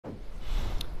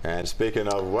And speaking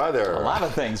of weather, a lot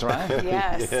of things, right?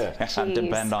 Yes. Yeah.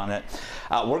 Depend on it.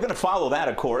 We're going to follow that,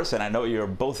 of course, and I know you're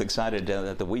both excited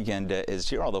that the weekend is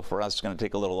here, although for us it's going to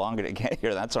take a little longer to get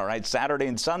here. That's all right. Saturday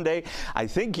and Sunday, I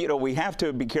think, we have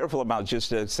to be careful about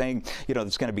just saying,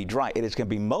 it's going to be dry. It is going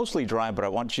to be mostly dry, but I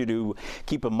want you to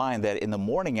keep in mind that in the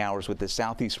morning hours with the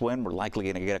southeast wind, we're likely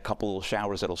going to get a couple little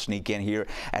showers that'll sneak in here.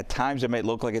 At times, it may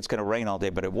look like it's going to rain all day,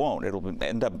 but it won't. It'll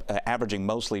end up averaging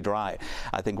mostly dry.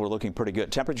 I think we're looking pretty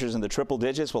good. Temperatures in the triple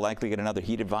digits. We'll likely get another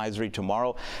heat advisory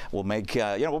tomorrow. We'll make,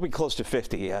 we'll be close to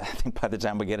 50, I think, by the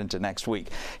time we get into next week.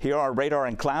 Here are radar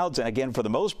and clouds, and again, for the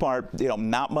most part,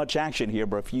 not much action here,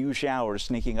 but a few showers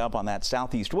sneaking up on that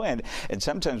southeast wind. And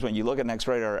sometimes when you look at next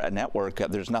radar network,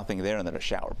 there's nothing there, and then a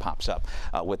shower pops up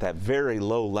with that very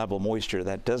low level moisture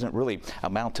that doesn't really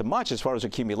amount to much as far as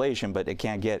accumulation, but it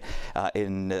can get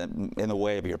in the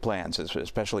way of your plans,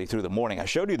 especially through the morning. I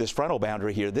showed you this frontal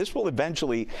boundary here. This will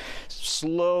eventually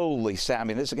slowly I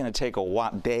mean, this is going to take a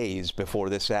while, days before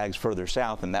this sags further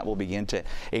south, and that will begin to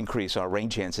increase our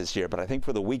rain chances here. But I think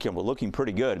for the weekend, we're looking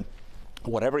pretty good.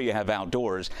 Whatever you have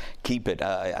outdoors, keep it.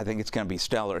 I think it's going to be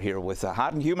stellar here with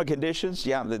hot and humid conditions.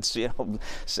 Yeah, it's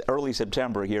early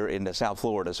September here in South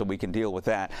Florida, so we can deal with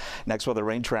that. Next weather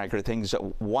rain tracker, things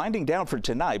winding down for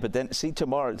tonight, but then see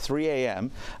tomorrow at 3 a.m.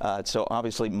 So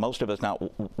obviously most of us not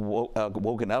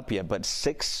woken up yet, but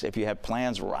 6, if you have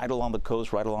plans right along the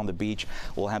coast, right along the beach,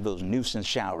 we'll have those nuisance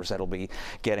showers that'll be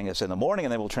getting us in the morning,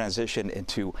 and then we'll transition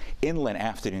into inland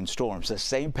afternoon storms. The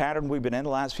same pattern we've been in the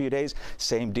last few days,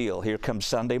 same deal. Here comes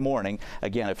Sunday morning.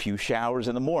 Again, a few showers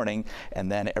in the morning,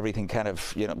 and then everything kind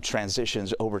of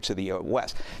transitions over to the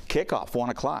west. Kickoff 1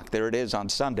 o'clock. There it is on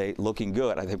Sunday, looking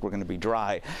good. I think we're going to be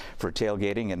dry for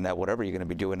tailgating and whatever you're going to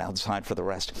be doing outside for the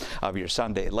rest of your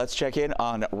Sunday. Let's check in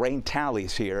on rain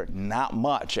tallies here. Not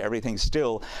much. Everything's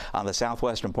still on the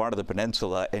southwestern part of the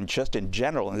peninsula, and just in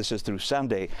general, and this is through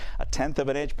Sunday, 1/10 of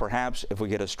an inch perhaps. If we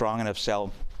get a strong enough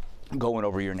cell going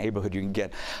over your neighborhood, you can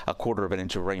get 1/4 of an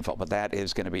inch of rainfall, but that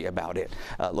is going to be about it.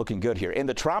 Looking good here. In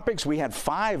the tropics, we had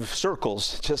 5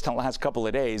 circles just in the last couple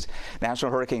of days.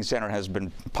 National Hurricane Center has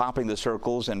been popping the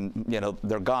circles, and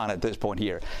they're gone at this point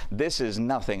here. This is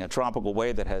nothing. A tropical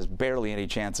wave that has barely any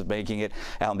chance of making it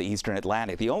out in the eastern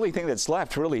Atlantic. The only thing that's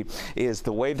left really is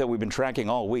the wave that we've been tracking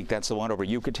all week. That's the one over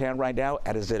Yucatan right now.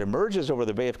 And as it emerges over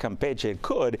the Bay of Campeche, it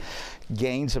could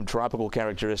gain some tropical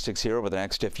characteristics here over the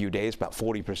next few days, about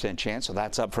 40% chance, so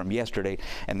that's up from yesterday,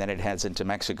 and then it heads into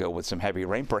Mexico with some heavy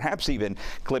rain, perhaps even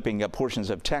clipping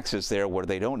portions of Texas there where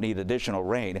they don't need additional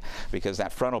rain because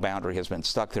that frontal boundary has been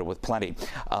stuck there with plenty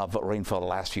of rainfall the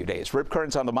last few days. Rip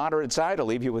currents on the moderate side. I'll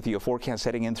leave you with your forecast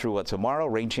heading in through tomorrow.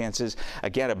 Rain chances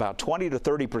again about 20 to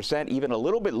 30%, even a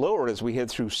little bit lower as we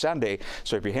head through Sunday.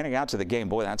 So if you're heading out to the game,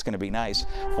 boy, that's going to be nice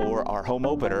for our home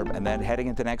opener. And then heading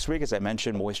into next week, as I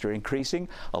mentioned, moisture increasing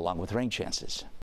along with rain chances.